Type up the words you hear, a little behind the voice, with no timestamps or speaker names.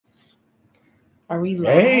Are we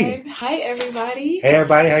live? Hey. Hi, everybody. Hey,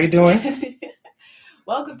 everybody. How you doing?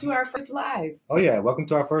 Welcome to our first live. Oh, yeah. Welcome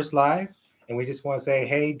to our first live. And we just want to say,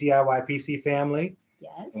 hey, DIY PC family.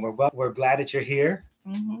 Yes. And we're glad that you're here.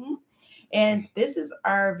 Mm-hmm. And this is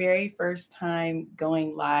our very first time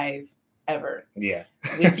going live ever. Yeah.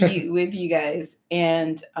 with you guys.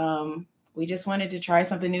 And we just wanted to try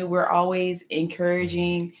something new. We're always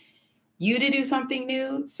encouraging you to do something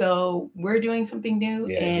new. So we're doing something new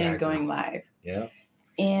and going live. Yeah.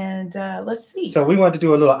 And let's see. So we want to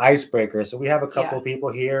do a little icebreaker. So we have a couple of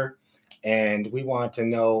people here, and we want to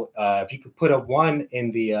know if you could put a 1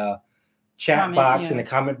 in the chat box, in the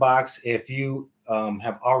comment box, if you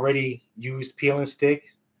have already used peel and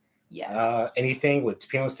stick. Yes. Anything with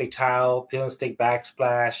peel and stick tile, peel and stick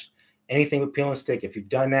backsplash, anything with peel and stick. If you've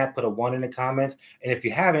done that, put a 1 in the comments. And if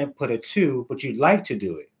you haven't, put a 2, but you'd like to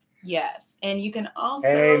do it. Yes. And you can also...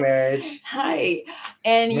 Hey, Marriage. Hi.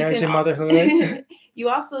 And Marriage and Motherhood. You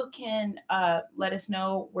also can let us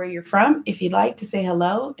know where you're from if you'd like to say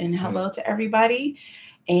hello, and hello to everybody.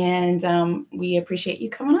 And we appreciate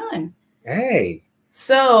you coming on. Hey.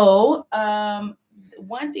 So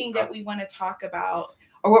one thing that we want to talk about,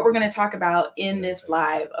 or what we're going to talk about in this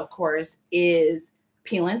live, of course, is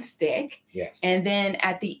peel and stick. Yes. And then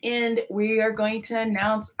at the end, we are going to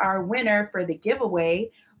announce our winner for the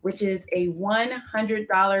giveaway, which is a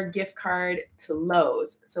 $100 gift card to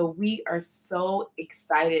Lowe's. So we are so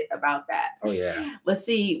excited about that. Oh, yeah. Let's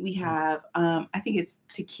see. We have, I think it's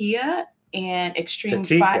Takia and Extreme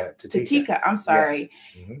Fight. Tatika, I'm sorry.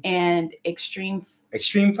 Yeah. Mm-hmm. And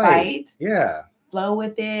Extreme Fight. Yeah. Flow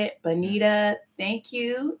with it. Bonita, thank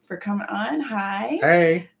you for coming on. Hi.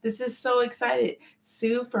 Hey. This is so excited.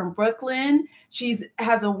 Sue from Brooklyn.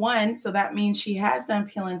 Has a 1, so that means she has done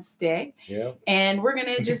peel and stick. Yeah. And we're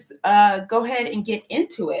gonna just go ahead and get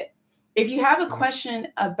into it. If you have a question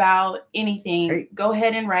about anything, go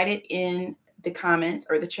ahead and write it in the comments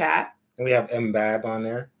or the chat. And we have Mbab on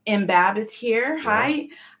there. Mbab is here. Yeah.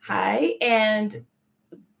 Hi. And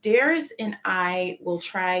Darius and I will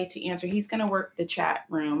try to answer. He's going to work the chat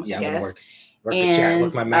room. Yeah, I'm going to work the chat,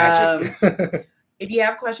 work my magic. If you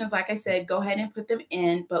have questions, like I said, go ahead and put them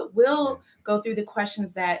in. But we'll go through the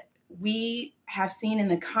questions that we have seen in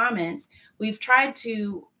the comments. We've tried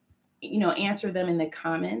to, answer them in the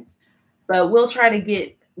comments, but we'll try to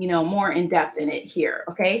get, more in depth in it here.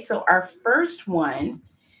 Okay, so our first one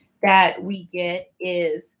that we get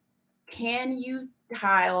is, can you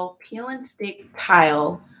peel and stick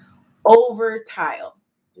tile over tile?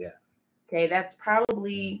 Yeah. Okay, that's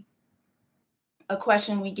probably a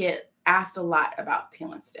question we get asked a lot about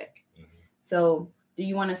peel and stick. Mm-hmm. So do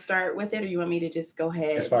you want to start with it, or you want me to just go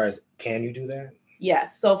ahead? As far as, can you do that?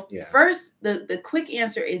 Yes. So first, the quick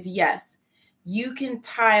answer is yes. You can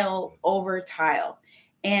tile over tile.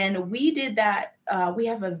 And we did that. We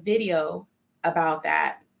have a video about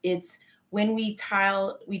that. It's when we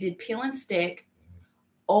did peel and stick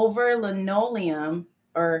over linoleum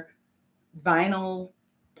or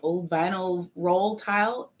old vinyl roll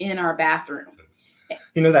tile in our bathroom.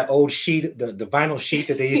 You know that old sheet, the vinyl sheet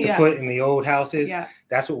that they used to put in the old houses? Yeah.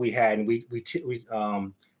 That's what we had. And we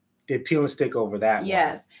did peel and stick over that.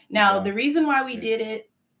 Yes. Now, the reason why we did it,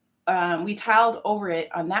 we tiled over it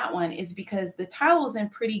on that one, is because the tile was in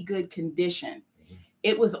pretty good condition. Mm-hmm.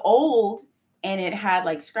 It was old and it had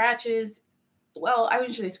like scratches. Well, I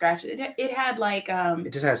wouldn't say scratches. It had like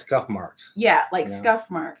it just has scuff marks. Yeah, like scuff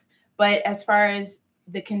marks. But as far as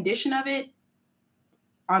the condition of it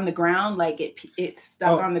on the ground, like it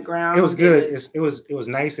stuck on the ground. It was good. It was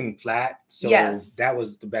nice and flat. So that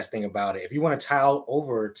was the best thing about it. If you want to tile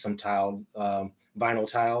over some tile, vinyl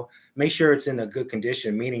tile, make sure it's in a good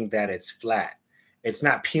condition, meaning that it's flat. It's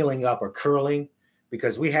not peeling up or curling.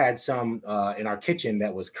 Because we had some in our kitchen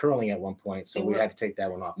that was curling at one point. So we had to take that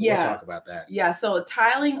one off. Yeah. We'll talk about that. Yeah. So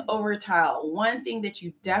tiling over tile. One thing that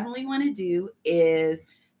you definitely want to do is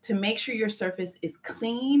to make sure your surface is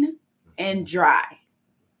clean and dry.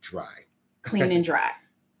 Clean and dry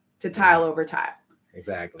to tile over tile.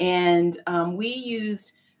 Exactly. And we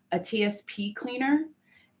used a TSP cleaner.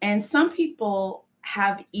 And some people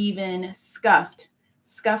have even scuffed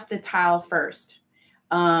the tile first.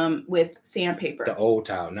 With sandpaper. The old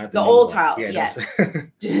tile, not the old tile. Yeah, yes.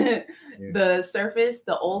 The surface,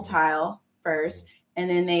 the old tile first, and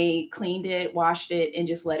then they cleaned it, washed it, and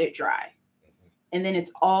just let it dry. And then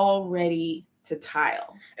it's all ready to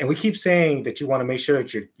tile. And we keep saying that you want to make sure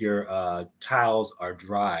that your tiles are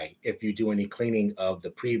dry if you do any cleaning of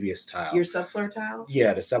the previous tile. Your subfloor tile?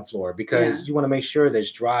 Yeah, the subfloor, because you want to make sure that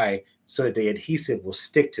it's dry so that the adhesive will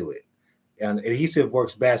stick to it. And adhesive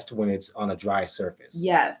works best when it's on a dry surface.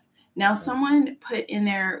 Yes. Now, someone put in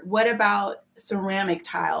there, what about ceramic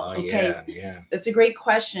tile? Oh, okay. Yeah. That's a great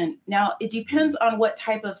question. Now, it depends on what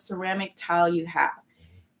type of ceramic tile you have.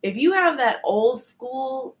 If you have that old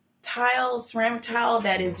school tile, ceramic tile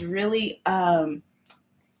that is really,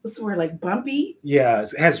 what's the word, like bumpy? Yeah,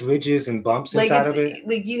 it has ridges and bumps inside of it.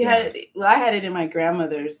 Like you had it, well, I had it in my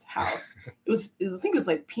grandmother's house. It was, I think it was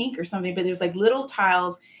like pink or something, but there's like little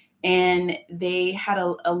tiles and they had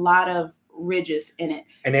a lot of ridges in it.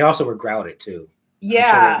 And they also were grouted too.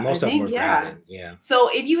 Yeah, most of them were grouted. Yeah. So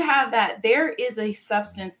if you have that, there is a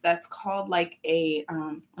substance that's called like a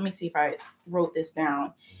let me see if I wrote this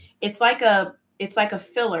down. It's like a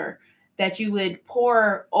filler that you would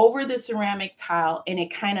pour over the ceramic tile, and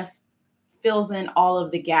it kind of fills in all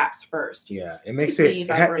of the gaps first. Yeah, it makes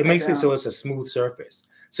it so it's a smooth surface.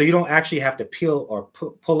 So you don't actually have to peel or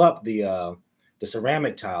pull up the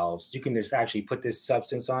ceramic tiles. You can just actually put this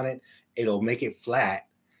substance on it. It'll make it flat,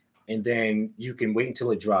 and then you can wait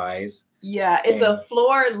until it dries. Yeah, it's a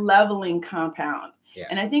floor leveling compound. Yeah.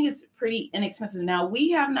 And I think it's pretty inexpensive. Now, we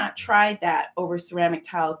have not tried that over ceramic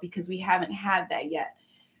tile because we haven't had that yet.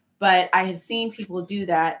 But I have seen people do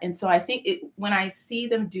that. And so I think when I see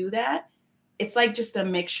them do that, it's like just a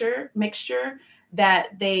mixture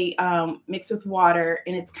that they mix with water.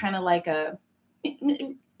 And it's kind of like a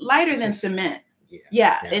lighter than cement.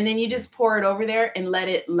 Yeah. And then you just pour it over there and let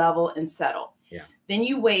it level and settle. Yeah. Then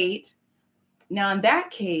you wait. Now, in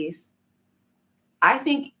that case, I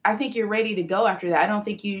think you're ready to go after that. I don't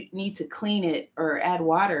think you need to clean it or add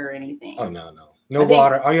water or anything. Oh, no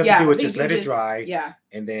water. All you have to do is just let it dry. Yeah.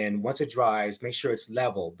 And then once it dries, make sure it's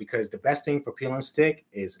level, because the best thing for peel and stick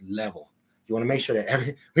is level. You want to make sure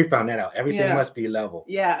that we found that out. Everything must be level.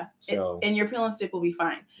 Yeah. So and your peel and stick will be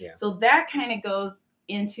fine. Yeah. So that kind of goes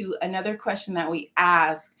into another question that we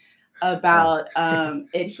ask about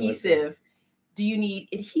adhesive. Do you need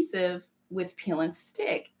adhesive with peel and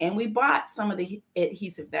stick? And we bought some of the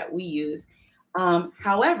adhesive that we use.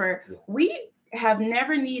 However, we have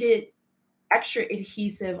never needed extra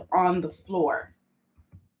adhesive on the floor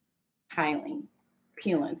tiling,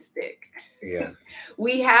 peel and stick. Yeah.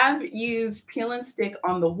 We have used peel and stick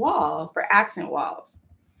on the wall for accent walls.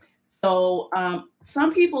 So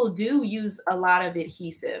some people do use a lot of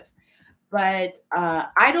adhesive, but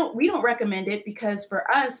we don't recommend it, because for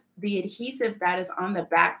us, the adhesive that is on the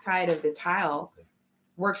back side of the tile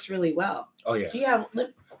works really well. Oh yeah. Do you have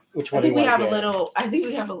which one? I think we have a little. I think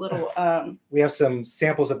we have a little. We have some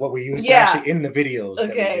samples of what we use actually in the videos.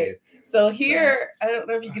 Okay. So here, I don't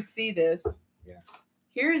know if you can see this. Yeah.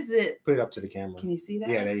 Here's it. Put it up to the camera. Can you see that?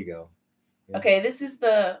 Yeah, there you go. Yeah. Okay, this is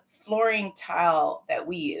the flooring tile that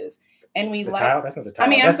we use. And we tile? That's not the tile. I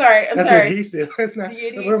mean, I'm sorry. That's the adhesive. That's not.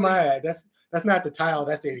 Where am I at? That's not the tile.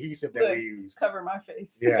 That's the adhesive that we use. Cover my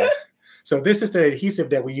face. Yeah. So this is the adhesive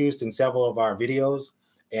that we used in several of our videos,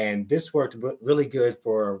 and this worked really good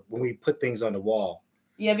for when we put things on the wall.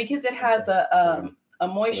 Yeah, because it has a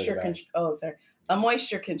moisture control. A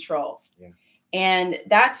moisture control. Yeah. And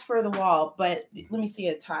that's for the wall. But let me see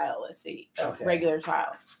a tile. Let's see a regular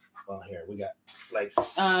tile. Well, here we got like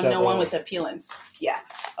no, one with the peel and yeah.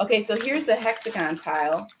 Okay, so here's the hexagon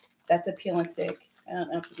tile. That's a peel and stick. I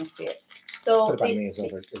don't know if you can see it. So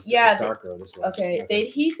it's darker this way. Okay, the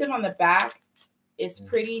adhesive on the back is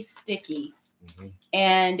pretty sticky,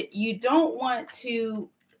 and you don't want to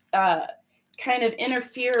kind of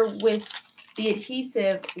interfere with the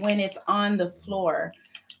adhesive when it's on the floor.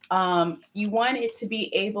 You want it to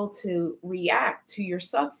be able to react to your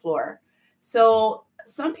subfloor. So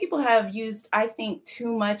some people have used, I think,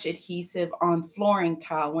 too much adhesive on flooring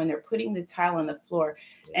tile when they're putting the tile on the floor,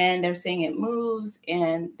 and they're saying it moves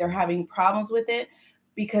and they're having problems with it,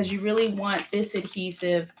 because you really want this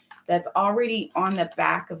adhesive that's already on the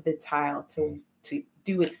back of the tile to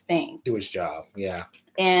do its thing. Do its job, yeah.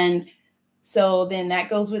 And so then that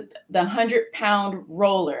goes with the 100-pound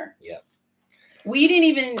roller. Yep. We didn't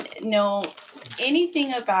even know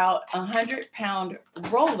anything about a 100-pound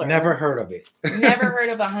roller. Never heard of it. Never heard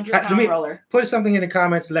of a 100-pound roller. Put something in the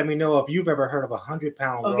comments to let me know if you've ever heard of a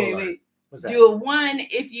 100-pound roller. Okay, wait. What's that? Do a 1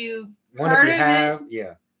 if you heard of it.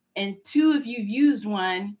 Yeah. And 2 if you've used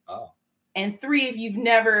one. Oh. And 3 if you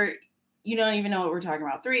don't even know what we're talking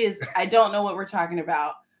about. 3 is I don't know what we're talking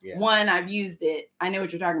about. Yeah. 1, I've used it. I know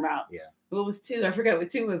what you're talking about. Yeah. What was 2? I forgot what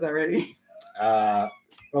 2 was already.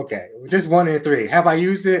 Okay, just 1 and 3. Have I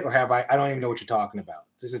used it, or have I don't even know what you're talking about.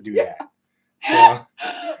 Just do that. So,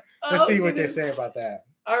 let's see what they say about that.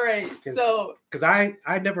 All right. Because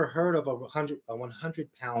I never heard of a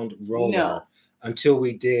 100-pound roller until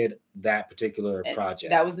we did that particular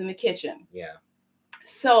project. That was in the kitchen. Yeah.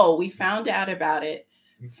 So we found out about it.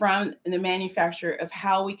 from the manufacturer of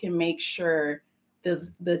how we can make sure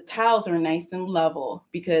the tiles are nice and level,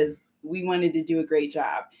 because we wanted to do a great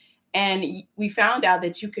job. And we found out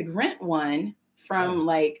that you could rent one from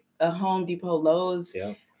like a Home Depot, Lowe's.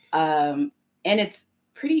 Yeah. And it's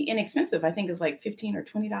pretty inexpensive. I think it's like $15 or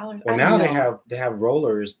 $20. Well, now they have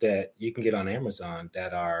rollers that you can get on Amazon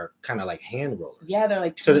that are kind of like hand rollers. Yeah, they're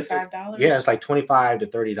like $25. Yeah, it's like $25 to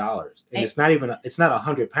 $30, and it's not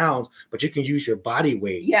 100 pounds, but you can use your body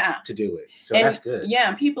weight. To do it. So that's good. Yeah,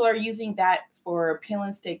 and people are using that for peel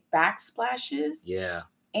and stick backsplashes. Yeah.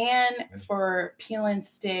 And for peel and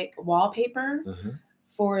stick wallpaper,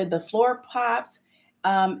 for the floor pops.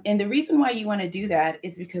 And the reason why you want to do that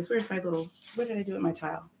is because what did I do with my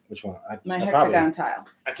tile? Which one? My hexagon tile.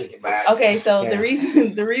 I take it back. Okay, so the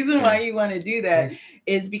reason why you want to do that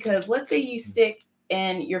is because let's say you stick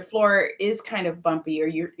and your floor is kind of bumpy, or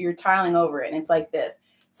you're tiling over it and it's like this.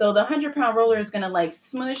 So the 100-pound roller is gonna like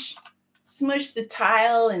smush the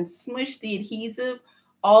tile and smush the adhesive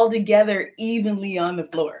all together evenly on the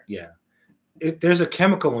floor. Yeah. There's a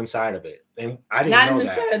chemical inside of it, and I didn't know that. Not in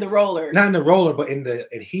the side of the roller. Not in the roller, but in the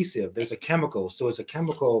adhesive. There's a chemical, so it's a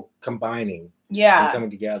chemical combining, and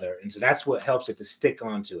coming together, and so that's what helps it to stick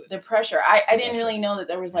onto it. The pressure. I didn't really know that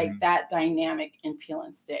there was like that dynamic in peel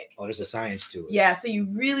and stick. Oh, there's a science to it. Yeah, so you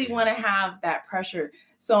really want to have that pressure.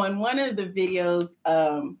 So in one of the videos,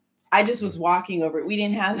 I just was walking over it. We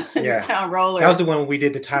didn't have the 100-pound roller. That was the one we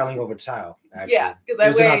did the tiling over tile. Actually. Yeah, because it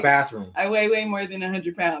was in our bathroom. I weigh way more than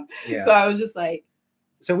 100 pounds. Yeah. So I was just like.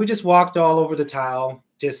 So we just walked all over the tile.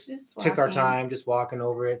 Just took our time, just walking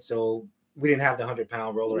over it. So we didn't have the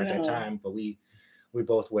 100-pound roller at that time, but we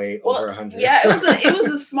both weigh over 100. Yeah, it was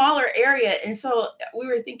a smaller area, and so we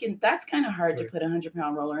were thinking that's kind of hard to put a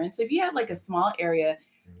 100-pound roller in. So if you had like a small area,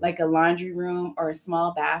 like a laundry room or a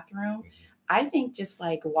small bathroom, I think just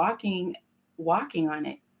like walking on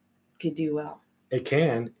it could do well. It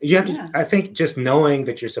can. You have to. I think just knowing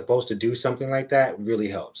that you're supposed to do something like that really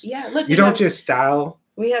helps. Yeah, look. You don't just style.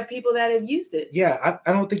 We have people that have used it. Yeah,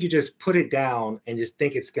 I don't think you just put it down and just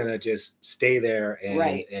think it's gonna just stay there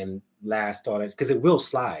and last all that, because it will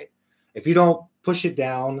slide if you don't push it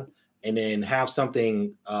down and then have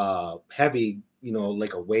something heavy,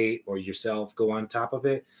 like a weight or yourself go on top of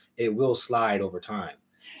it. It will slide over time.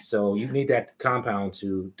 So you need that compound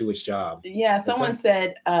to do its job. Yeah, someone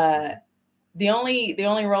said the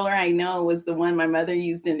only roller I know was the one my mother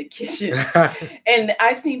used in the kitchen. And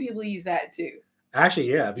I've seen people use that too. Actually,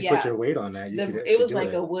 if you put your weight on that, it was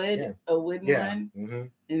like a wooden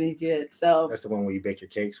one, and they did. So that's the one where you bake your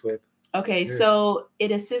cakes with. Okay, so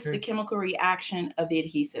it assists the chemical reaction of the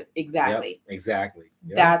adhesive. Exactly. Yep, exactly.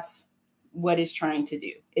 Yep. That's what it's trying to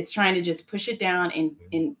do. It's trying to just push it down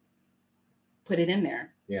and put it in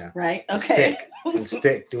there. Yeah. Right. Okay.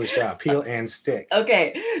 Stick. Do its job. Peel and stick.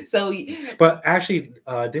 Okay. So. But actually,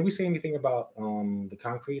 did we say anything about the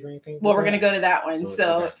concrete or anything? Well, we're gonna go to that one.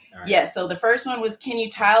 So yes. So the first one was, can you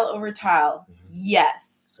tile over tile?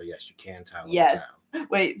 Yes. So yes, you can tile. Yes. Over tile.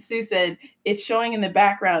 Wait, Sue said it's showing in the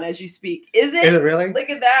background as you speak. Is it? Is it really? Look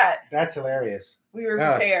at that. That's hilarious. We were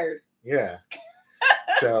prepared. Yeah.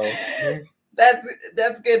 So.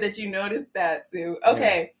 That's good that you noticed that, Sue.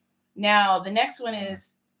 Okay. Yeah. Now the next one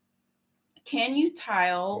is. Can you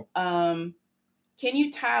tile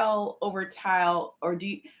over tile, or do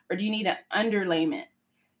you need an underlayment?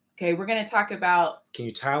 Okay, we're going to talk about. Can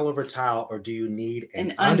you tile over tile, or do you need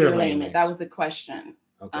an underlayment? That was the question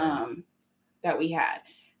that we had.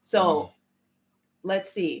 So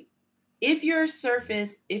let's see. If your subfloor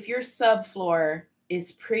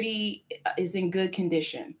is in good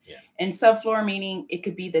condition, and subfloor meaning it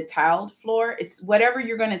could be the tiled floor. It's whatever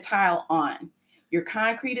you're going to tile on. Your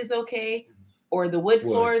concrete is okay, or the wood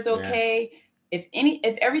floor is okay. Yeah.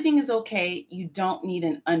 If everything is okay, you don't need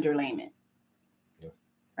an underlayment. Yeah.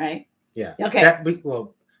 Right? Yeah. Okay.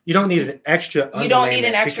 You don't need an extra underlayment. You don't need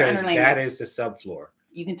an extra underlayment. That is the subfloor.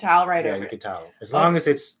 You can tile right over. Yeah, you can tile. As long as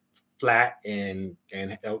it's flat and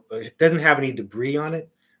it doesn't have any debris on it,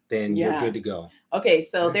 then you're good to go. Okay,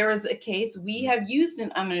 so there was a case we have used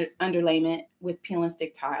an underlayment with peel and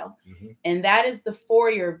stick tile, and that is the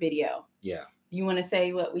foyer video. Yeah. You want to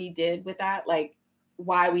say what we did with that, like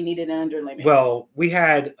why we needed an underlayment? Well, we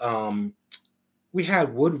had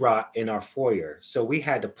wood rot in our foyer, so we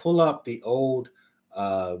had to pull up the old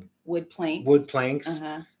wood planks,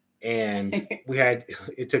 and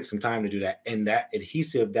it took some time to do that. And that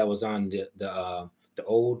adhesive that was on the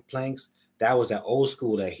old planks, that was that old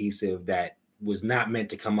school adhesive that was not meant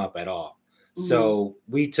to come up at all. So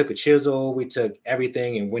we took a chisel, we took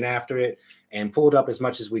everything and went after it and pulled up as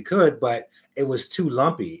much as we could, but it was too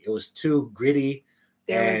lumpy. It was too gritty.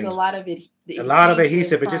 There was a lot of the a lot of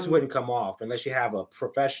adhesive, it just wouldn't come off unless you have a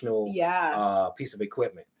professional piece of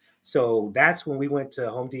equipment. So that's when we went to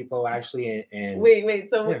Home Depot actually. And wait.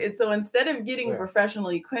 So instead of getting professional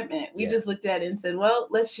equipment, we just looked at it and said, well,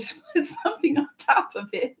 let's just put something on top of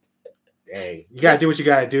it. Hey, you gotta do what you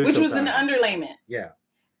gotta do. Which was an underlayment. Yeah.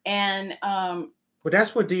 And but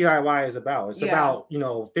that's what DIY is about. It's about, you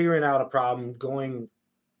know, figuring out a problem, going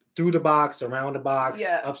through the box, around the box,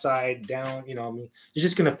 upside down. You know, I mean, you're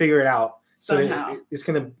just gonna figure it out. So it's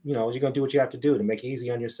gonna, you know, you're gonna do what you have to do to make it easy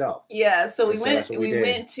on yourself. Yeah. So we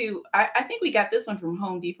went to. I think we got this one from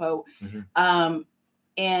Home Depot,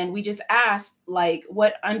 and we just asked like,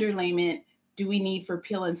 what underlayment do we need for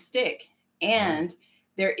peel and stick? And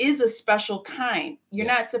there is a special kind. You're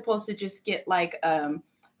not supposed to just get like a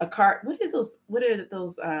cart. What are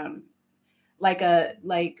those?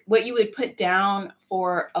 Like what you would put down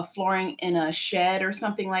for a flooring in a shed or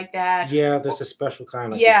something like that. Yeah, there's a special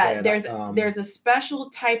kind. Like there's a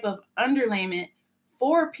special type of underlayment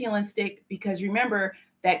for peel and stick, because remember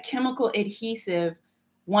that chemical adhesive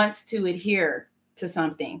wants to adhere to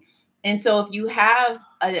something, and so if you have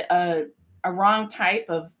a wrong type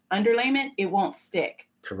of underlayment, it won't stick.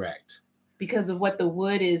 Correct. Because of what the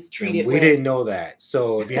wood is treated with. We didn't know that.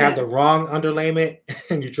 So if you have the wrong underlayment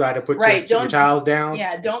and you try to put your tiles down,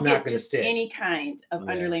 don't get just any kind of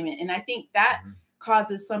underlayment. And I think that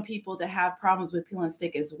causes some people to have problems with peel and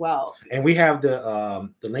stick as well. And we have the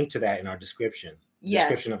link to that in our description.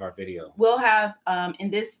 Description of our video. We'll have in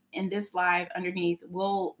this live underneath,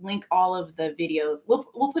 we'll link all of the videos.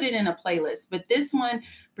 We'll put it in a playlist. But this one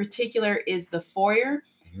particular is the foyer.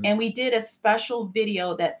 And we did a special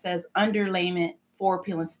video that says underlayment for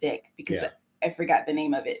peel and stick, because I forgot the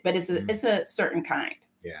name of it, but it's a certain kind.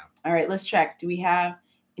 Yeah. All right, let's check. Do we have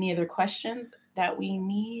any other questions that we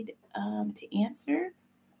need to answer?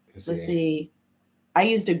 Let's see. I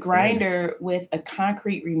used a grinder with a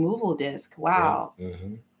concrete removal disc. Wow.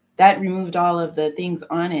 That removed all of the things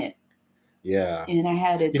on it. Yeah. And I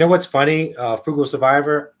had it. You know what's funny? Frugal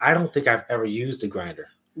Survivor, I don't think I've ever used a grinder.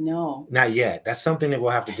 No, not yet. That's something that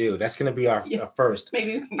we'll have to do. That's going to be our first.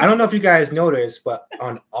 Maybe I don't know if you guys noticed, but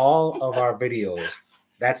on all of our videos,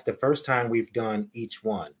 that's the first time we've done each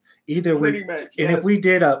one. Either if we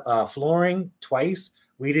did a flooring twice,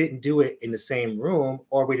 we didn't do it in the same room,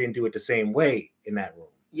 or we didn't do it the same way in that room.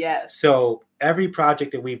 Yes. So every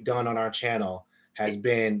project that we've done on our channel has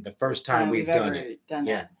been the first time we've done it.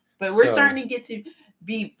 But we're starting to get to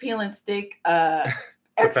be peel and stick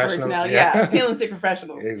experts now. Peel and stick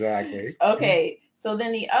professionals. Exactly. Okay. So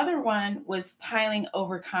then the other one was tiling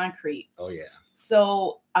over concrete. Oh yeah.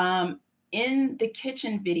 So in the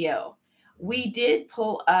kitchen video, we did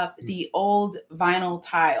pull up the old vinyl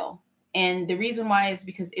tile. And the reason why is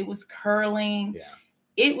because it was curling. Yeah.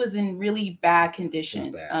 It was in really bad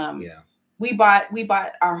condition. We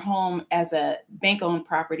bought our home as a bank-owned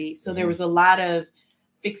property. So there was a lot of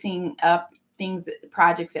fixing up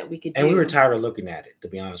projects that we could do. And we were tired of looking at it, to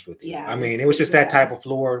be honest with you. I mean, it was just that type of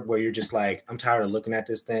floor where you're just like, I'm tired of looking at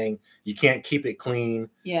this thing. You can't keep it clean.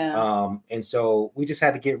 Yeah. And so we just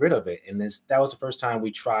had to get rid of it. And that was the first time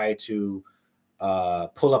we tried to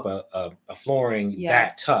pull up a flooring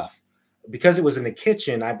that tough. Because it was in the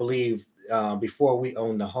kitchen, I believe, before we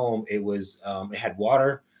owned the home, it had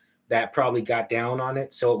water that probably got down on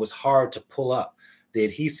it. So it was hard to pull up. The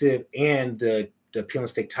adhesive and the peel and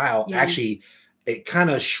stick tile actually, it kind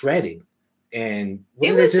of shredded. And what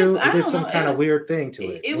did it do? It did some kind of weird thing to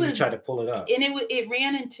it. We tried to pull it up. And it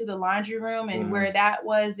ran into the laundry room, and where that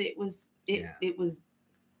was, it was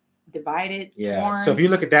divided, torn. So if you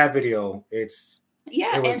look at that video, it was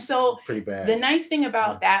and so pretty bad. The nice thing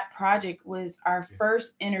about that project was our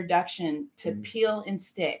first introduction to peel and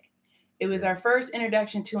stick. It was our first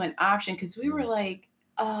introduction to an option, because we were like,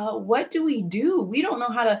 what do? We don't know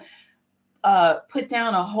how to put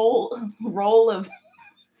down a whole roll of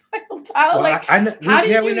tile. Well, how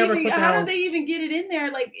did they even get it in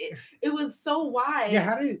there? Like it was so wide.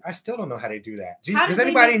 Yeah, I still don't know how they do that. Does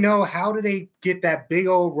anybody know how do they get that big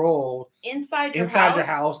old roll inside your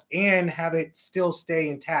house and have it still stay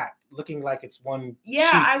intact, looking like it's one sheet?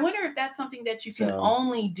 I wonder if that's something that you can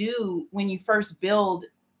only do when you first build.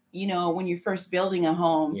 When you're first building a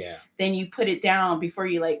home, then you put it down before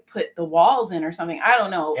you like put the walls in or something. I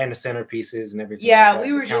don't know. And the centerpieces and everything. Yeah, like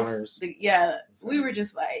we were we were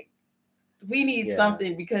just like, we need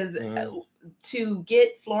something, because to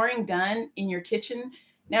get flooring done in your kitchen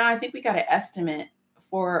now, I think we got an estimate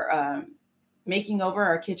for making over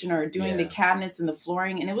our kitchen or doing the cabinets and the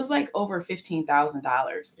flooring, and it was like over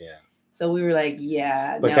 $15,000. Yeah. So we were like,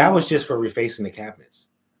 but that was just for refacing the cabinets.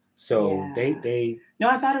 So they no,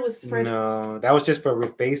 I thought it was for no, that was just for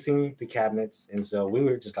refacing the cabinets, and so we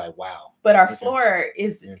were just like, wow. But our floor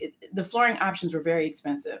is the flooring options were very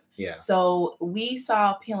expensive. Yeah. So we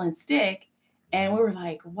saw peel and stick, and we were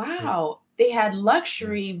like, wow, they had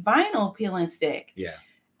luxury vinyl peel and stick. Yeah.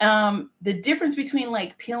 The difference between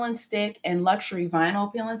like peel and stick and luxury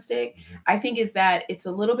vinyl peel and stick, I think, is that it's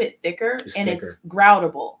a little bit thicker and it's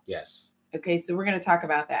groutable. Yes. Okay, so we're going to talk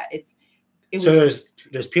about that. So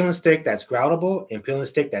there's peel and stick that's groutable and peel and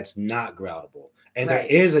stick that's not groutable. And there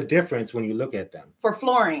is a difference when you look at them. For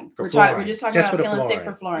flooring. We're just talking about peel and stick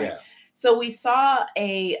for flooring. Yeah. So we saw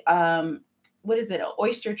a what is it? An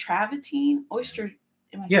oyster travertine? Oyster,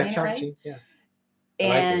 am I saying it right? Yeah.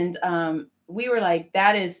 And we were like,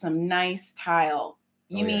 that is some nice tile.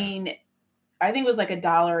 You mean, I think it was like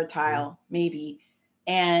 $1 a tile, maybe.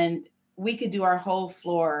 And we could do our whole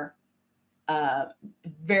floor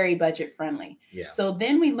very budget friendly. Yeah. So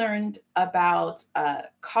then we learned about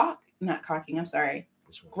grouting.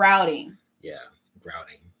 Yeah,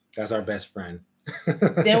 grouting. That's our best friend.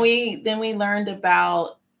 then we learned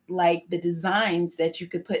about like the designs that you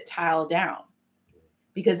could put tile down,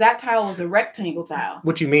 because that tile was a rectangle tile.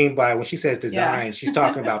 What you mean by when she says design, she's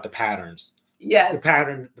talking about the patterns. Yes.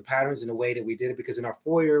 The patterns in the way that we did it, because in our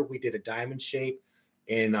foyer we did a diamond shape.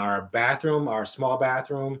 In our bathroom, our small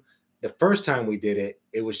bathroom, the first time we did it,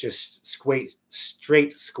 it was just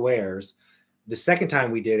straight squares. The second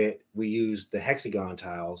time we did it, we used the hexagon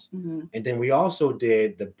tiles. And then we also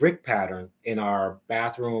did the brick pattern in our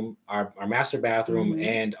bathroom, our master bathroom,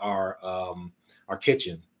 and our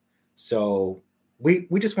kitchen. So we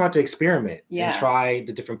just wanted to experiment and try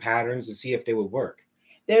the different patterns and see if they would work.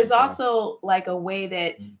 There's also like a way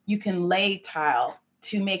that you can lay tile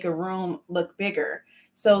to make a room look bigger.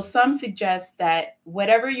 So some suggest that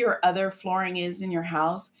whatever your other flooring is in your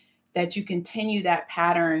house, that you continue that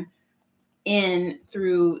pattern in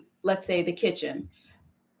through, let's say, the kitchen.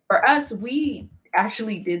 For us, we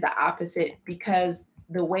actually did the opposite, because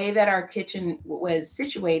the way that our kitchen was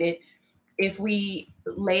situated, if we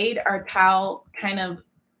laid our tile kind of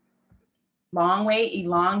long way,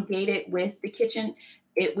 elongated with the kitchen,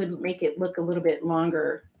 it would make it look a little bit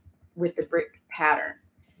longer with the brick pattern.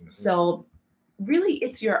 So really,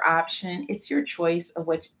 it's your option. It's your choice of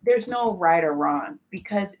which. There's no right or wrong,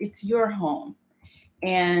 because it's your home.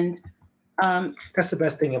 And that's the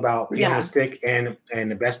best thing about peel and stick, and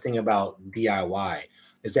the best thing about DIY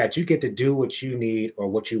is that you get to do what you need or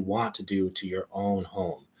what you want to do to your own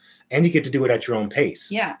home, and you get to do it at your own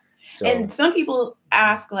pace. Yeah. So, and some people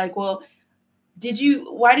ask like, well,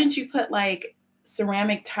 why didn't you put like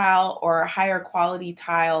ceramic tile or higher quality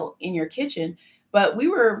tile in your kitchen? But we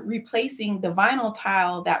were replacing the vinyl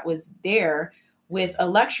tile that was there with a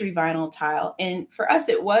luxury vinyl tile. And for us,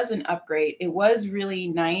 it was an upgrade. It was really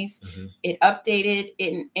nice. It updated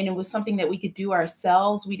it, and it was something that we could do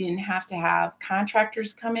ourselves. We didn't have to have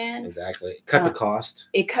contractors come in. Exactly. Cut the cost.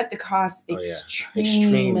 It cut the cost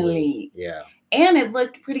extremely. Yeah. And it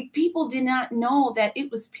looked pretty. People did not know that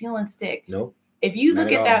it was peel and stick. Nope. If you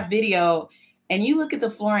look at that video and you look at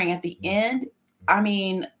the flooring at the end, I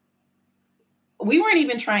mean, we weren't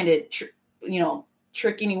even trying to,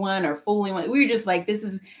 trick anyone or fool anyone. We were just like, this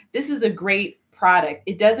is a great product.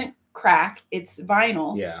 It doesn't crack. It's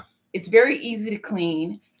vinyl. Yeah. It's very easy to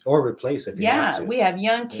clean. Or replace if you have to. We have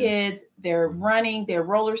young kids. They're running. They're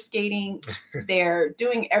roller skating. They're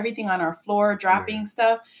doing everything on our floor, dropping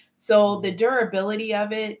stuff. So the durability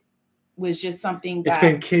of it was just something that... It's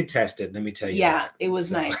been kid tested, let me tell you. Yeah, it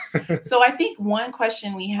was nice. So I think one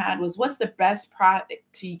question we had was, what's the best product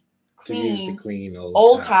to clean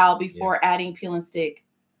old tile before adding peel and stick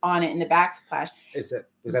on it in the backsplash? Was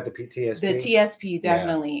that the TSP? The TSP,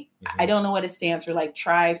 definitely. I don't know what it stands for. Like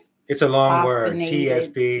it's a long word.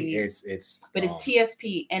 TSP. It's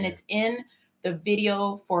TSP, and it's in the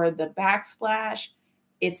video for the backsplash.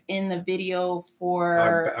 It's in the video for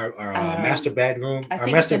our master bedroom. Our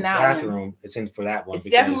master bathroom. It's in for that one. It's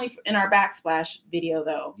definitely in our backsplash video,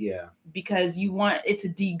 though. Yeah. Because it's a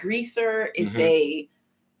degreaser. It's a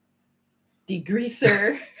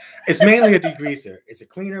degreaser. It's mainly a degreaser. It's a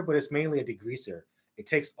cleaner, but it's mainly a degreaser. It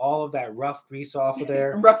takes all of that rough grease off of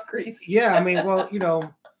there. Rough grease. Yeah, I mean, well,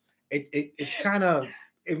 it's kind of,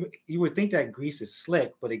 you would think that grease is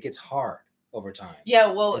slick, but it gets hard over time.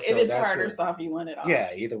 Yeah, well, if it's hard or soft, you want it off.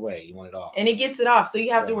 Yeah, either way, you want it off. And it gets it off, so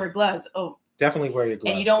you have to wear gloves. Oh, definitely wear your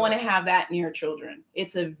gloves. And you don't want to have that near children.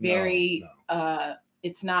 It's a very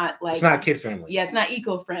it's not like, it's not kid friendly. Yeah, it's not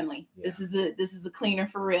eco friendly. Yeah. This is a cleaner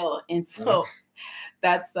for real, and so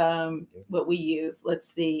that's what we use.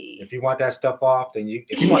 Let's see. If you want that stuff off, then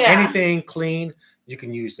if you want anything clean, you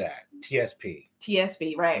can use that. TSP.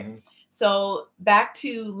 TSP, right. So back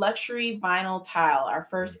to luxury vinyl tile, our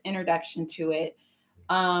first introduction to it.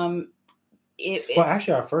 Well,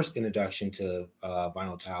 actually, our first introduction to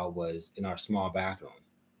vinyl tile was in our small bathroom.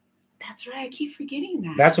 That's right. I keep forgetting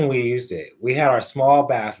that. That's when we used it. We had our small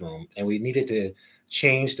bathroom, and we needed to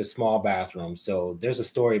change the small bathroom. So there's a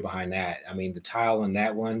story behind that. I mean, the tile in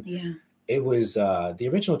that one, it was the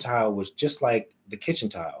original tile was just like the kitchen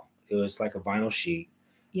tile. It was like a vinyl sheet,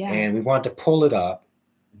 and we wanted to pull it up.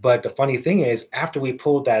 But the funny thing is, after we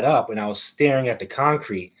pulled that up, and I was staring at the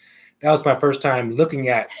concrete, that was my first time looking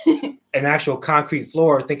at an actual concrete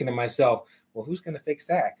floor, thinking to myself, well, who's going to fix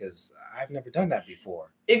that? Because I've never done that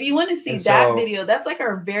before. If you want to see that video, that's like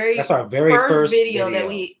our very first video that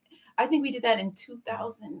I think we did that in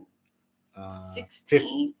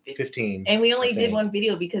 2016, 15. And we only did one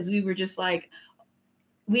video because we were just like,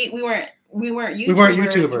 we weren't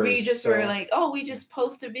YouTubers. We just were like, oh, we just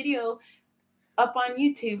post a video up on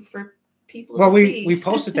YouTube for people to see. We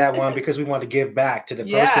posted that one because we wanted to give back to the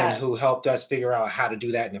person who helped us figure out how to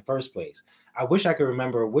do that in the first place. I wish I could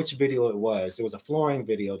remember which video it was. It was a flooring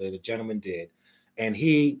video that a gentleman did, and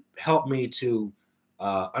he helped me to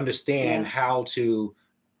understand how to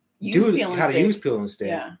use peel and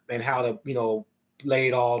stick, and how to lay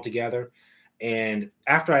it all together. And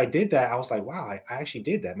after I did that, I was like, wow, I actually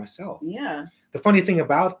did that myself. Yeah. The funny thing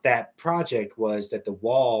about that project was that the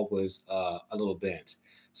wall was a little bent.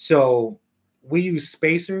 So we use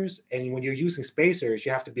spacers, and when you're using spacers,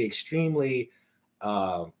 you have to be extremely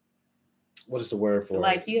what is the word for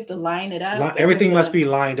it? You have to line it up. Everything must be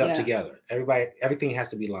lined up together. Everything has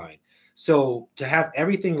to be lined. So to have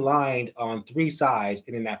everything lined on 3 sides,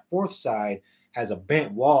 and then that 4th side has a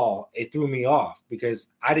bent wall, it threw me off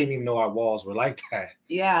because I didn't even know our walls were like that.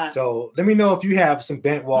 Yeah. So let me know if you have some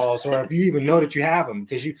bent walls, or if you even know that you have them,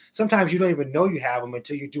 because sometimes you don't even know you have them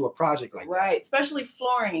until you do a project like that. Right. Especially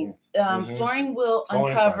flooring. Flooring will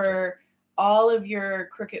uncover all of your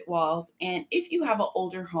crooked walls. And if you have an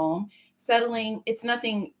older home, settling, it's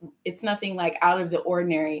nothing like out of the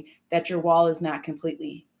ordinary that your wall is not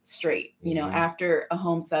completely straight. After a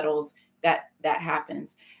home settles, that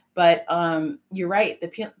happens. But you're right.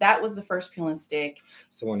 That was the first peel and stick.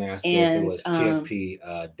 Someone asked if it was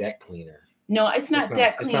TSP deck cleaner. No, it's not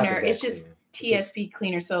deck cleaner. It's just TSP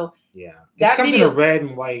cleaner. So it comes in a red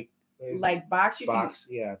and white box.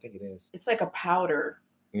 Yeah, I think it is. It's like a powder.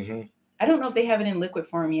 I don't know if they have it in liquid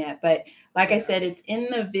form yet, but like I said, it's in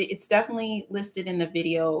it's definitely listed in the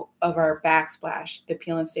video of our backsplash, the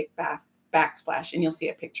peel and stick backsplash, and you'll see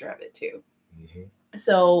a picture of it too.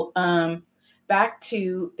 So back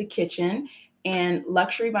to the kitchen and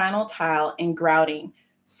luxury vinyl tile and grouting.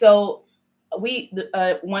 So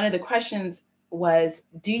one of the questions was,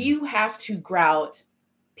 do you have to grout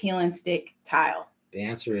peel and stick tile? The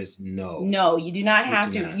answer is no. No, you do not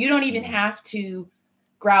have to. You don't even have to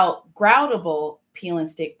groutable peel and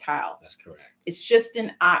stick tile. That's correct. It's just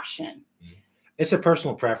an option. It's a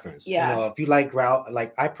personal preference. Yeah. If you like grout,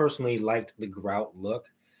 like I personally liked the grout look.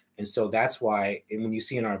 And so that's why when you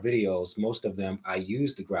see in our videos, most of them, I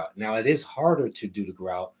use the grout. Now, it is harder to do the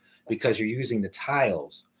grout because you're using the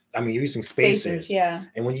tiles. You're using spacers. Yeah.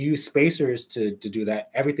 And when you use spacers to do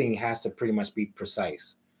that, everything has to pretty much be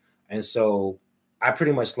precise. And so I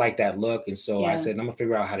pretty much like that look. And so I said, I'm going to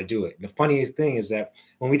figure out how to do it. And the funniest thing is that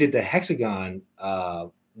when we did the hexagon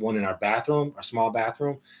one in our bathroom, our small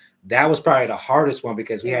bathroom, that was probably the hardest one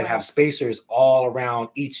because we had to have spacers all around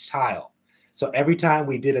each tile. So every time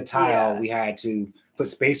we did a tile, we had to put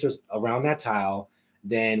spacers around that tile.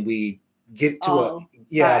 Then we get to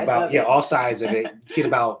all sides of it, get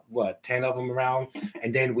about 10 of them around.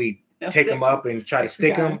 And then we take them up and try to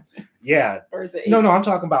stick them. Yeah. Or is it No, I'm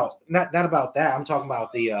talking about not about that. I'm talking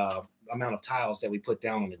about the amount of tiles that we put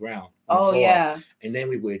down on the ground. And then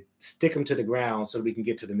we would stick them to the ground so we can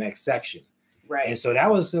get to the next section. Right. And so that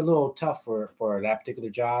was a little tough for that particular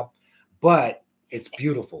job, but it's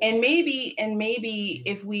beautiful. And maybe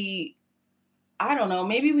if I don't know,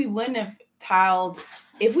 maybe we wouldn't have tiled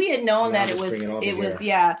if we had known that it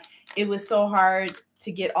was so hard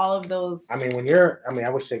to get all of those. I mean, I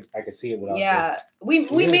wish I could see it without. Yeah, we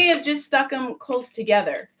may have just stuck them close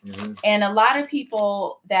together. And a lot of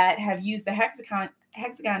people that have used the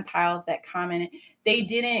hexagon tiles that commented, they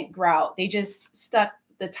didn't grout. They just stuck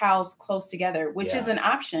the tiles close together, which is an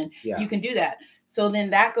option. Yeah. You can do that. So then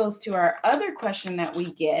that goes to our other question that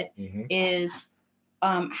we get is,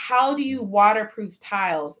 how do you waterproof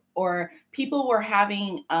tiles? Or people were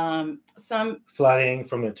having some flooding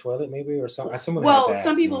from the toilet, maybe, or something.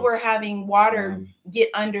 Some people were having water get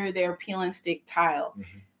under their peel and stick tile.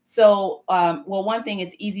 So, one thing,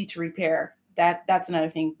 it's easy to repair. that's another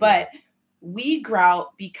thing. But we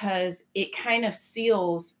grout because it kind of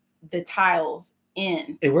seals the tiles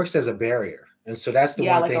in. It works as a barrier. And so that's the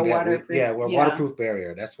one thing that we're waterproof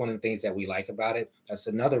barrier. That's one of the things that we like about it. That's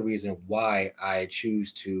another reason why I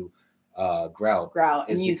choose to grout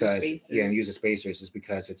is and because and use the spacers is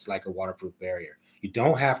because it's like a waterproof barrier. You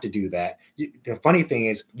don't have to do that. The funny thing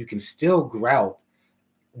is you can still grout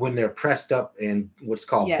when they're pressed up and what's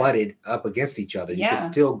called butted up against each other. You can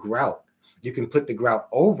still grout. You can put the grout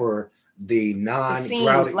over the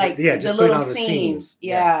non-grouted, like just the put it on little the seams.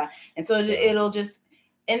 And so it'll just,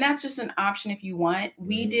 and that's just an option if you want.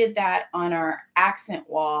 We did that on our accent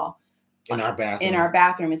wall in our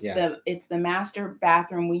bathroom. It's the master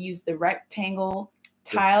bathroom. We use the rectangle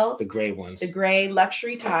tiles, the gray ones, the gray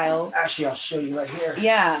luxury tiles. Actually, I'll show you right here.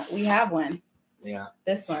 Yeah, we have one. Yeah,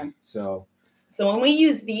 this one. So when we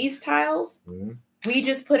use these tiles, we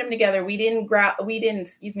just put them together. We didn't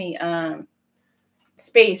use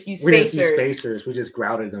spacers. We just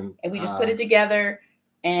grouted them. And we just put it together.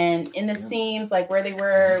 And in the seams, like where they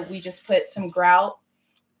were, we just put some grout.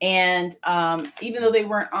 And even though they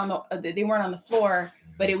weren't on the floor,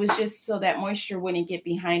 but it was just so that moisture wouldn't get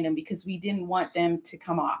behind them because we didn't want them to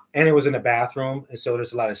come off. And it was in the bathroom. And so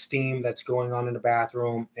there's a lot of steam that's going on in the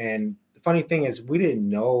bathroom. And the funny thing is we didn't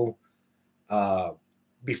know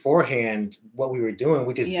beforehand what we were doing.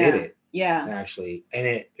 We just did it. Yeah. Actually. And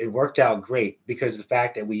it worked out great because the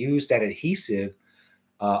fact that we used that adhesive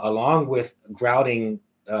along with grouting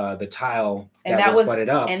the tile that was butted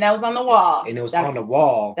up. And that was on the wall. And it was on the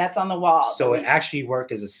wall. That's on the wall. So it actually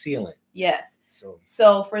worked as a sealant. Yes.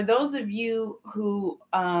 So for those of you who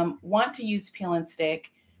want to use peel and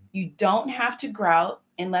stick, you don't have to grout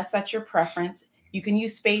unless that's your preference. You can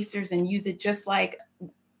use spacers and use it just like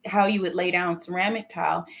how you would lay down ceramic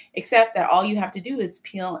tile, except that all you have to do is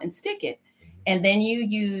peel and stick it. And then you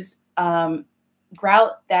use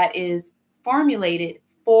grout that is formulated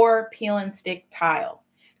for peel and stick tile.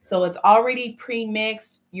 So it's already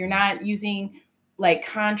pre-mixed. You're not using like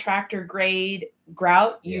contractor grade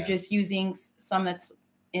grout. You're just using some that's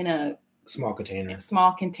in a small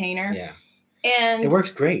container. Yeah. And it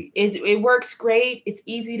works great. It works great. It's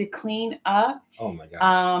easy to clean up. Oh my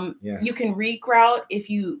gosh. You can re-grout if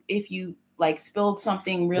you like spilled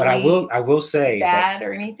something really I will say bad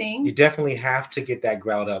or anything. You definitely have to get that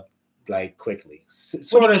grout up like quickly.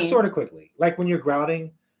 Sort of quickly. Like when you're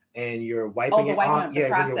grouting and you're wiping it on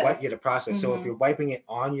the process. So if you're wiping it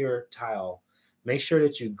on your tile, make sure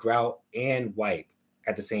that you grout and wipe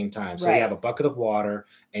at the same time. So you have a bucket of water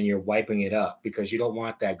and you're wiping it up because you don't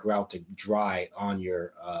want that grout to dry on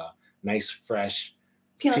your nice fresh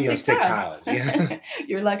peel and stick tile. Yeah.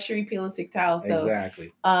 Your luxury peel and stick tile. So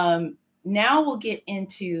exactly. Now we'll get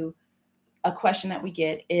into a question that we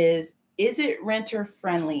get is it renter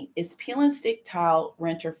friendly? Is peel and stick tile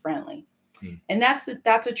renter friendly? And that's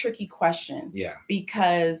a tricky question. Yeah.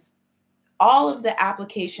 Because all of the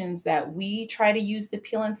applications that we try to use the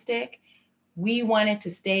peel and stick, we want it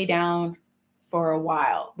to stay down for a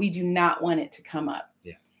while. We do not want it to come up.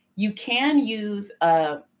 Yeah. You can use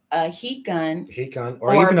a heat gun,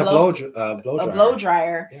 or even a blow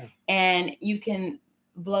dryer, and you can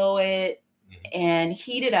blow it and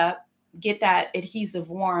heat it up, get that adhesive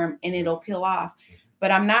warm, and it'll peel off.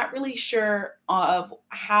 But I'm not really sure of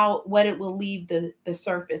what it will leave the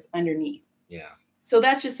surface underneath. Yeah. So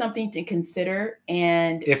that's just something to consider.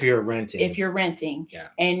 And if you're renting,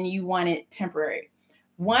 and you want it temporary.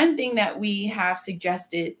 One thing that we have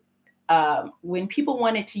suggested when people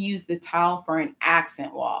wanted to use the tile for an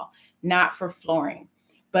accent wall, not for flooring,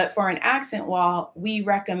 but for an accent wall, we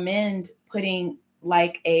recommend putting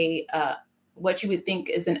like a what you would think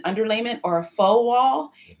is an underlayment or a faux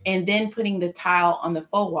wall, and then putting the tile on the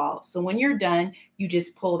faux wall. So when you're done, you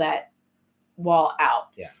just pull that wall out.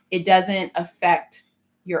 Yeah. It doesn't affect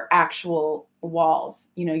your actual walls,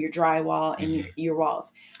 your drywall and your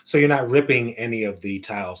walls. So you're not ripping any of the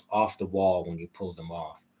tiles off the wall when you pull them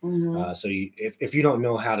off. So if you don't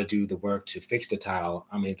know how to do the work to fix the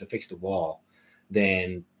to fix the wall,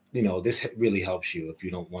 then, this really helps you if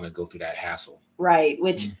you don't want to go through that hassle. Right.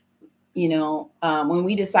 Which, when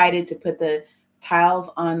we decided to put the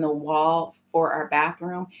tiles on the wall for our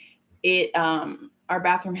bathroom, our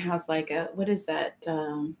bathroom has like what is that?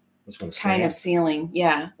 Kind of ceiling.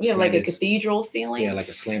 Yeah. We have like a cathedral ceiling. Yeah, like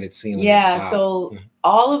a slanted ceiling. Yeah. So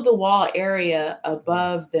all of the wall area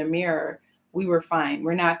above the mirror, we were fine.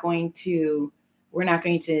 We're not going to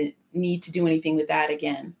need to do anything with that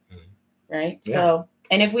again. Right. Yeah. So,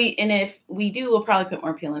 and if we do, we'll probably put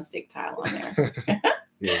more peel and stick tile on there.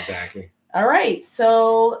 Yeah, exactly. All right.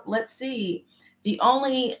 So let's see. The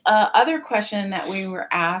only other question that we were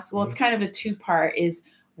asked, well, it's kind of a two-part, is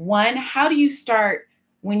one, how do you start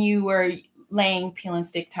when you were laying peel and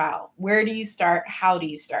stick tile? Where do you start? How do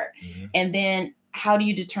you start? And then how do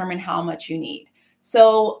you determine how much you need?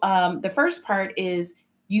 So the first part is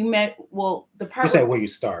the part. You say where you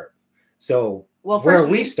start. So where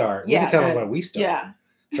we start, we can tell them where we start. Yeah.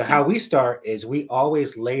 So how we start is we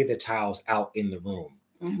always lay the tiles out in the room.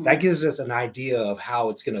 That gives us an idea of how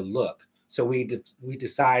it's going to look. So we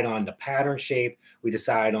decide on the pattern shape. We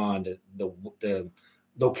decide on the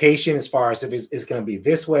location as far as if it's going to be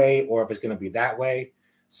this way or if it's going to be that way.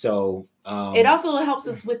 So it also helps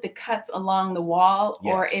us with the cuts along the wall,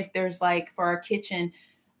 or if there's like for our kitchen,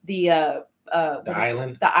 the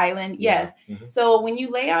island. The island, yes. So when you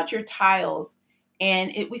lay out your tiles,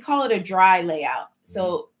 and we call it a dry layout.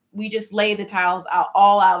 So we just lay the tiles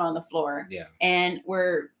all out on the floor. Yeah. And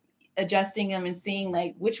we're adjusting them and seeing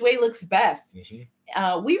like which way looks best.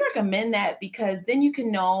 We recommend that because then you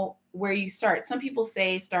can know where you start. Some people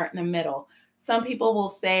say start in the middle. Some people will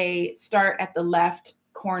say start at the left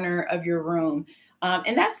corner of your room.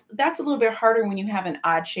 And that's a little bit harder when you have an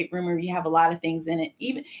odd shaped room or you have a lot of things in it,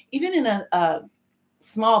 even in a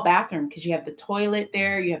small bathroom, because you have the toilet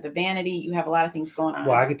there, you have the vanity, you have a lot of things going on.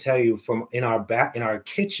 Well, I can tell you from in our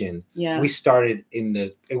kitchen, we started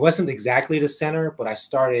it wasn't exactly the center, but I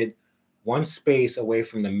started one space away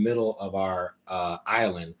from the middle of our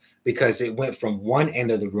island because it went from one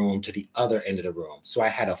end of the room to the other end of the room. So I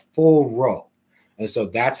had a full row. And so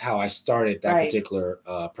that's how I started that particular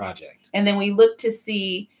project. And then we looked to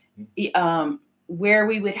see where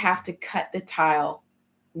we would have to cut the tile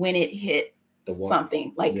when it hit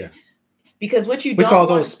something like, because what you we call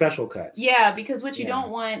those special cuts. Yeah, because what you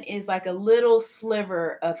don't want is like a little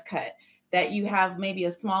sliver of cut that you have maybe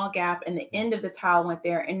a small gap and the end of the tile went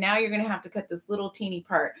there. And now you're going to have to cut this little teeny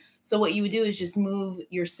part. So what you would do is just move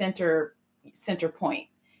your center point.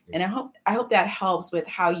 And I hope that helps with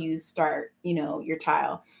how you start, your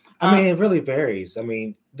tile. I mean, it really varies. I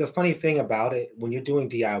mean, the funny thing about it, when you're doing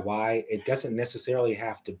DIY, it doesn't necessarily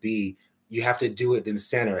have to be, you have to do it in the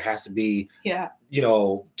center. It has to be,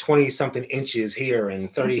 20 something inches here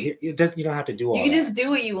and 30 here. You don't have to do all that. You can just do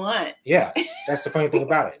what you want. Yeah. That's the funny thing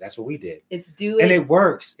about it. That's what we did. It's do it. And it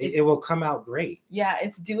works. It will come out great. Yeah.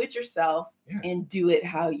 It's do it yourself and do it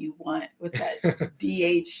how you want with that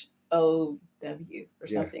DHOW or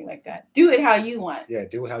something like that. Do it how you want. Yeah,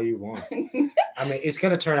 do it how you want. I mean, it's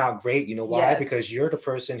going to turn out great. You know why? Because you're the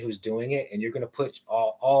person who's doing it and you're going to put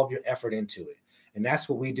all of your effort into it. And that's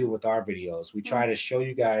what we do with our videos. We try to show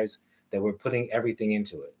you guys that we're putting everything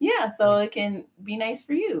into it. Yeah, so it can be nice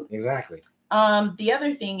for you. Exactly. The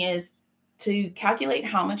other thing is to calculate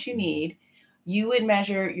how much you need. You would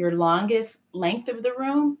measure your longest length of the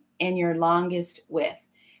room and your longest width.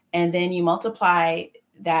 And then you multiply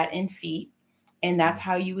that in feet. And that's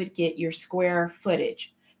how you would get your square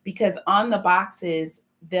footage. Because on the boxes,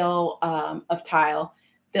 of tile,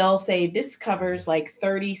 they'll say this covers like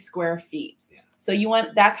 30 square feet. So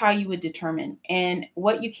that's how you would determine. And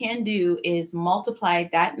what you can do is multiply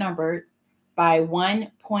that number by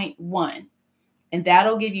 1.1, and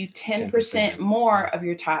that'll give you 10% more of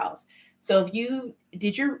your tiles. So if you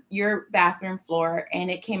did your bathroom floor and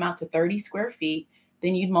it came out to 30 square feet,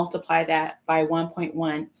 then you'd multiply that by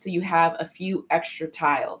 1.1. So you have a few extra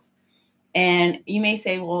tiles. And you may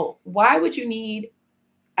say, well, why would you need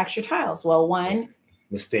extra tiles? Well,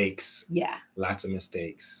 mistakes. Yeah. Lots of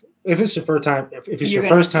mistakes. If it's your first time, if it's your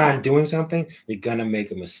first time doing something, you're gonna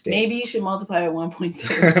make a mistake. Maybe you should multiply by 1.2.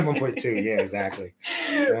 1.2, yeah, exactly.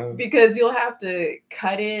 Because you'll have to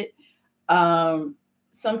cut it.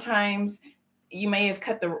 Sometimes you may have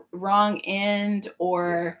cut the wrong end,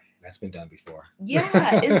 or that's been done before. Yeah,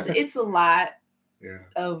 it's a lot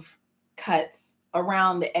of cuts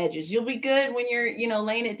around the edges. You'll be good when you're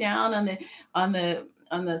laying it down on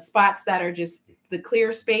the spots that are just the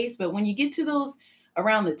clear space, but when you get to those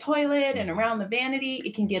around the toilet and around the vanity,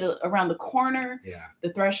 it can get around the corner,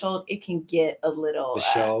 the threshold, it can get a little the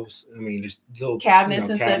shelves. I mean, there's little cabinets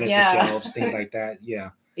and stuff, and shelves, things like that.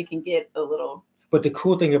 Yeah, it can get a little. But the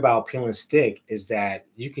cool thing about peel and stick is that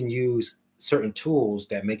you can use certain tools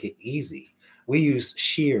that make it easy. We use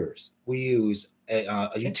shears. We use a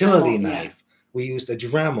utility knife. We use the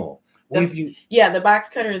Dremel. The box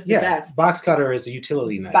cutter is the best. Box cutter is a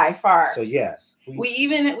utility knife by far. So yes, we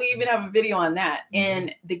even have a video on that.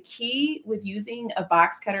 And the key with using a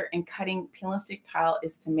box cutter and cutting peel and stick tile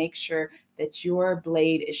is to make sure that your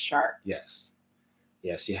blade is sharp. Yes,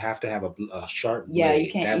 you have to have a sharp blade. Yeah,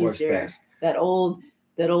 you can't use best. That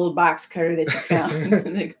old box cutter that you found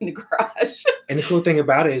in the garage. And the cool thing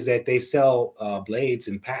about it is that they sell blades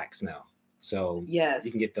in packs now. So yes, you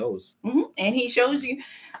can get those. And he shows you,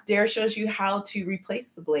 Dare shows you how to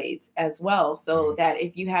replace the blades as well. So that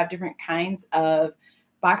if you have different kinds of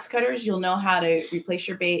box cutters, you'll know how to replace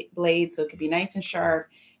your blade so it could be nice and sharp,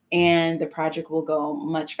 and the project will go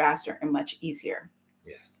much faster and much easier.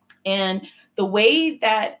 Yes. And the way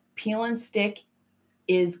that peel and stick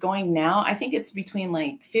is going now, I think it's between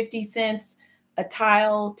like 50 cents a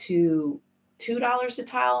tile to $2 a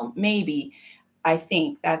tile, maybe. I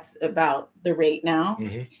think that's about the rate now.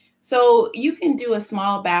 So you can do a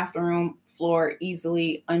small bathroom floor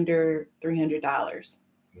easily under $300.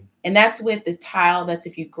 And that's with the tile. That's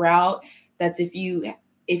if you grout. That's if you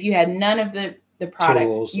had none of the products.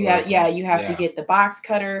 Tools, you have to get the box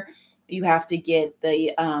cutter. You have to get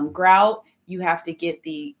the grout. You have to get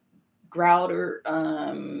the grouter,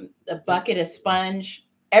 a bucket, a sponge,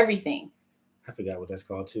 everything. I forgot what that's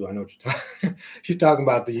called too. I know what you're talking. She's talking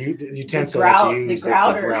about the utensil that you use to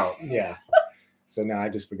grout. Yeah. So now I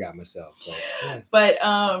just forgot myself. But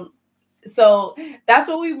so that's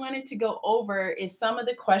what we wanted to go over, is some of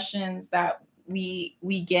the questions that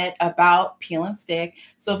we get about peel and stick.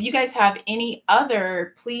 So if you guys have any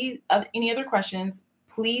other questions,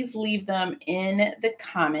 please leave them in the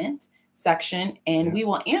comment section and we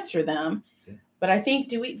will answer them. But I think,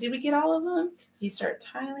 did we get all of them? You start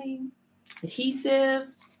tiling, adhesive,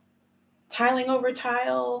 tiling over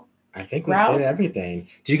tile. I think we did everything.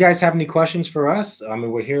 Do you guys have any questions for us? I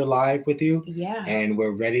mean, we're here live with you. Yeah. And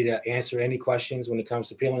we're ready to answer any questions when it comes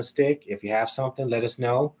to peel and stick. If you have something, let us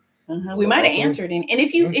know. We might have answered it. And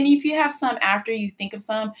if you have some after you think of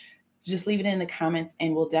some, just leave it in the comments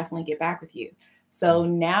and we'll definitely get back with you. So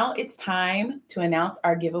now it's time to announce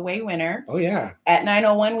our giveaway winner. Oh yeah. At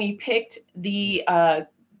 9:01, we picked the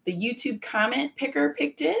YouTube comment picker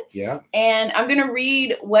picked it. Yeah. And I'm going to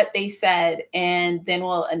read what they said and then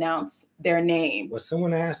we'll announce their name. Well,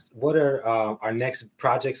 someone asked, what are our next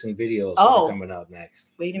projects and videos that are coming up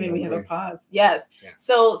next? Wait a minute, we have a pause. Yes. Yeah.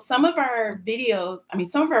 So some of our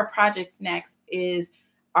projects next is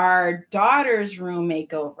our daughter's room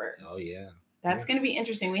makeover. Oh yeah. That's going to be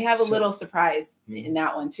interesting. We have a little surprise in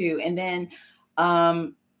that one too. And then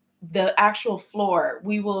the actual floor,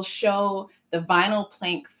 we will show the vinyl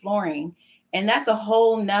plank flooring, and that's a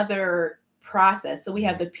whole nother process. So we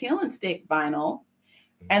have the peel and stick vinyl,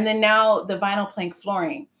 and then now the vinyl plank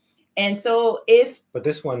flooring. And so but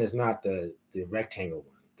this one is not the rectangle one.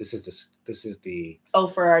 This is the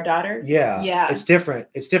for our daughter. Yeah. Yeah. It's different.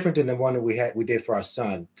 It's different than the one that we did for our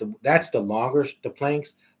son. That's the longer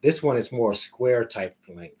planks. This one is more square type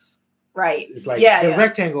planks. Right. It's like they're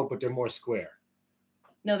rectangle, but they're more square.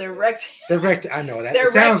 No, they're rectangle. They're rectangle. I know that it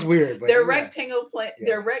sounds weird, but they're rectangle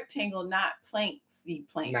They're rectangle, not planksy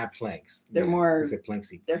planks. Not planks. They're more. Is it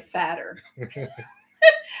planksy? They're fatter.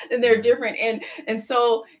 And they're different. And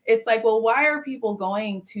so it's like, well, why are people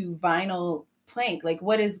going to vinyl plank? Like,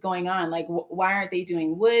 what is going on? Like, why aren't they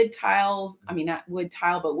doing wood tiles? I mean, not wood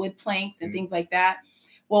tile, but wood planks and things like that.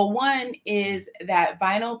 Well, one is that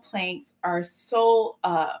vinyl planks are so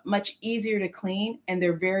much easier to clean, and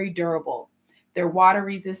they're very durable. They're water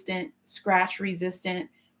resistant, scratch resistant,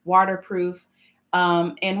 waterproof.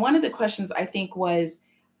 And one of the questions I think was,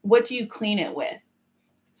 what do you clean it with?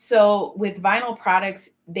 So with vinyl products,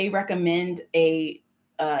 they recommend a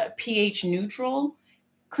pH neutral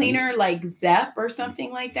cleaner like Zep or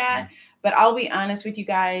something like that. But I'll be honest with you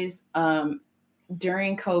guys,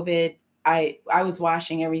 during COVID, I was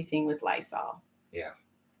washing everything with Lysol. Yeah.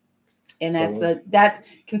 And that's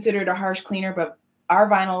considered a harsh cleaner, but our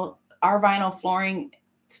vinyl flooring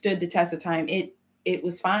stood the test of time. It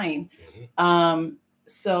was fine.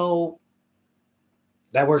 So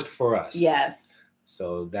that worked for us. Yes.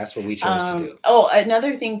 So that's what we chose to do. Oh,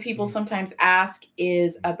 another thing people sometimes ask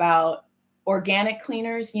is about organic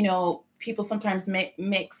cleaners. You know, people sometimes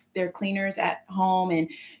mix their cleaners at home and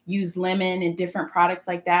use lemon and different products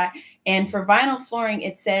like that. And for vinyl flooring,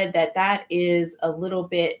 it said that is a little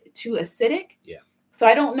bit too acidic. Yeah. So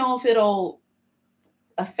I don't know if it'll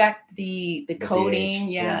affect the coating.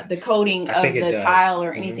 Yeah. The coating of the tile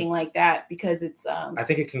or anything like that, because it's I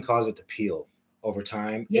think it can cause it to peel over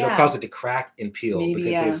time. It'll cause it to crack and peel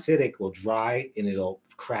because the acidic will dry and it'll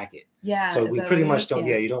crack it. Yeah. So we pretty much don't.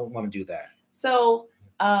 Yeah, you don't want to do that. So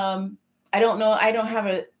I don't know. I don't have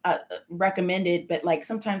a recommended, but like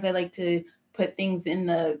sometimes I like to put things in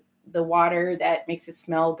the water that makes it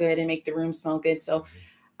smell good and make the room smell good. So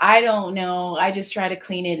I don't know. I just try to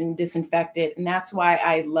clean it and disinfect it. And that's why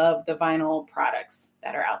I love the vinyl products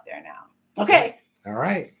that are out there now. Okay. All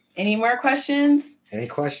right. Any more questions? Any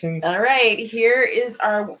questions? All right. Here is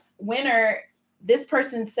our winner. This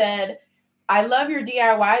person said I love your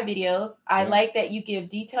DIY videos. I like that you give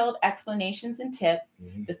detailed explanations and tips.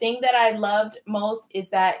 The thing that I loved most is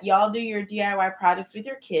that y'all do your DIY projects with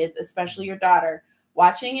your kids, especially your daughter.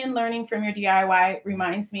 Watching and learning from your DIY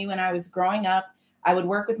reminds me when I was growing up, I would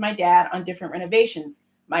work with my dad on different renovations.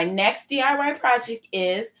 My next DIY project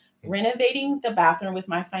is renovating the bathroom with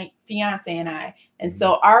my fiance and I. And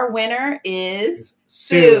so our winner is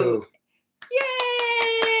Sue. Yay!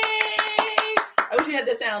 I wish we had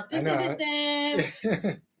the sound.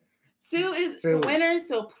 Sue is the winner.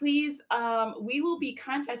 So please, we will be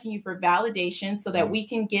contacting you for validation so that we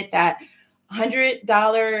can get that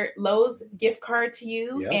 $100 Lowe's gift card to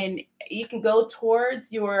you, and you can go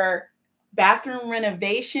towards your bathroom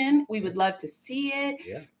renovation. We would love to see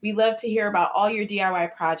it. We love to hear about all your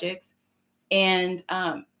DIY projects, and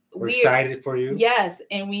we're excited for you. Yes,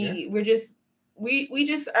 and we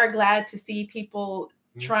just are glad to see people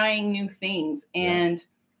trying new things. And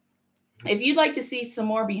if you'd like to see some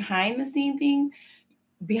more behind the scene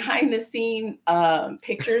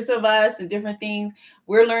pictures of us and different things,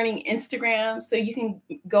 we're learning Instagram. So you can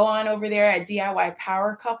go on over there at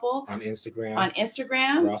diypowercouple on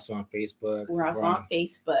Instagram. We're also on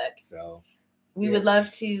Facebook. So we would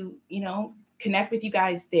love to, connect with you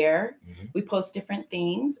guys there. We post different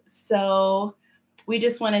things. So we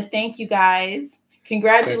just want to thank you guys.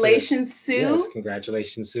 Congratulations, Sue. Yes,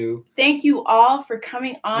 congratulations, Sue. Thank you all for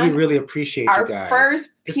coming on. We really appreciate you guys.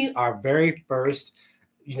 This is our very first,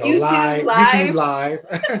 YouTube live.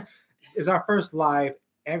 It's our first live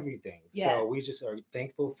everything. Yes. So we just are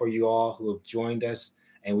thankful for you all who have joined us,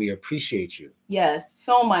 and we appreciate you. Yes,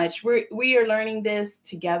 so much. We are learning this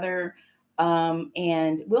together,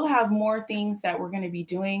 and we'll have more things that we're going to be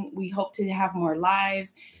doing. We hope to have more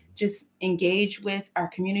lives. Just engage with our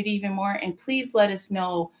community even more. And please let us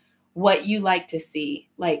know what you like to see,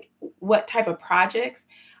 like what type of projects.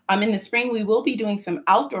 In the spring, we will be doing some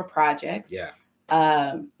outdoor projects.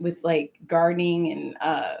 With like gardening and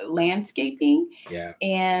landscaping.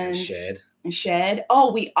 And shed.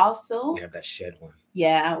 Oh, we have that shed one.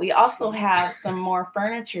 Yeah, we also have some more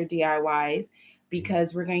furniture DIYs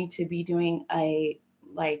because we're going to be doing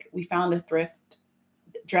we found a thrift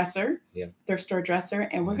store dresser,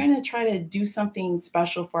 and we're going to try to do something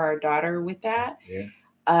special for our daughter with that.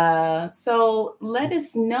 So let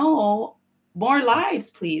us know more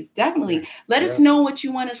lives, please. Definitely let us know what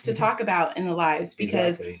you want us to talk about in the lives,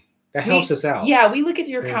 because that helps us out. We look at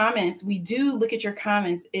your comments. We do look at your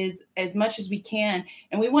comments as much as we can,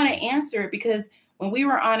 and we want to answer it, because when we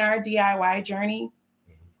were on our DIY journey,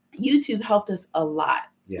 YouTube helped us a lot.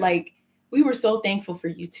 Like, we were so thankful for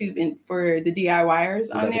YouTube and for the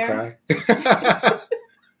DIYers on there.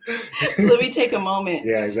 Let me take a moment.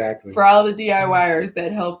 For all the DIYers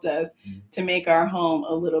that helped us to make our home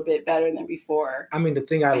a little bit better than before. I mean, the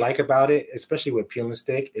thing I like about it, especially with Peel and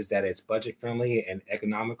Stick, is that it's budget friendly and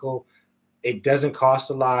economical. It doesn't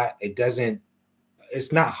cost a lot.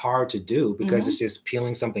 It's not hard to do, because it's just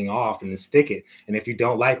peeling something off and then stick it. And if you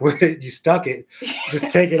don't like where you stuck it, just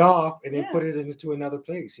take it off and then put it into another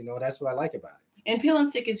place. That's what I like about it. And Peel and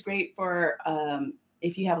Stick is great for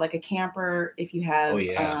if you have like a camper, if you have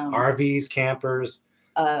RVs, campers,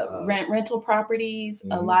 rental properties.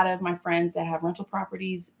 A lot of my friends that have rental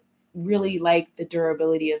properties really like the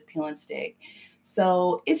durability of Peel and Stick.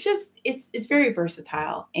 So it's very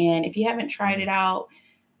versatile. And if you haven't tried it out,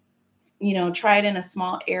 try it in a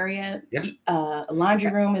small area. A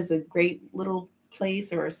laundry room is a great little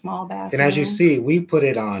place, or a small bathroom. And as you see, we put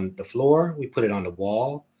it on the floor. We put it on the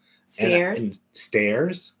wall.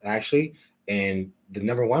 Stairs, actually. And the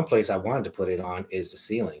number one place I wanted to put it on is the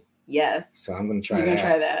ceiling. Yes. So I'm going to try that. You're going to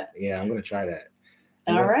try that? Yeah, I'm going to try that.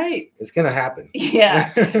 All right. It's going to happen. Yeah.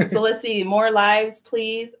 So let's see. More lives,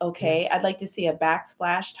 please. Okay. I'd like to see a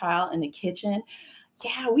backsplash tile in the kitchen.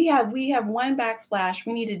 Yeah, we have one backsplash.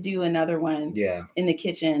 We need to do another one. In the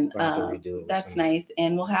kitchen. That's nice.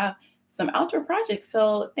 And we'll have some outdoor projects.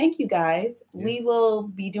 So thank you guys. We will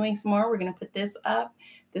be doing some more. We're going to put this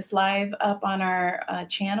live up on our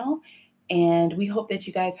channel. And we hope that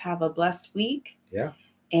you guys have a blessed week.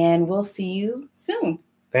 And we'll see you soon.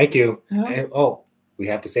 Thank you. And, we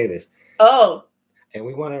have to say this. And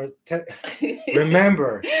we want to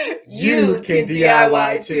remember, you can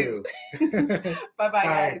DIY too. Bye-bye,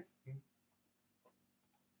 guys.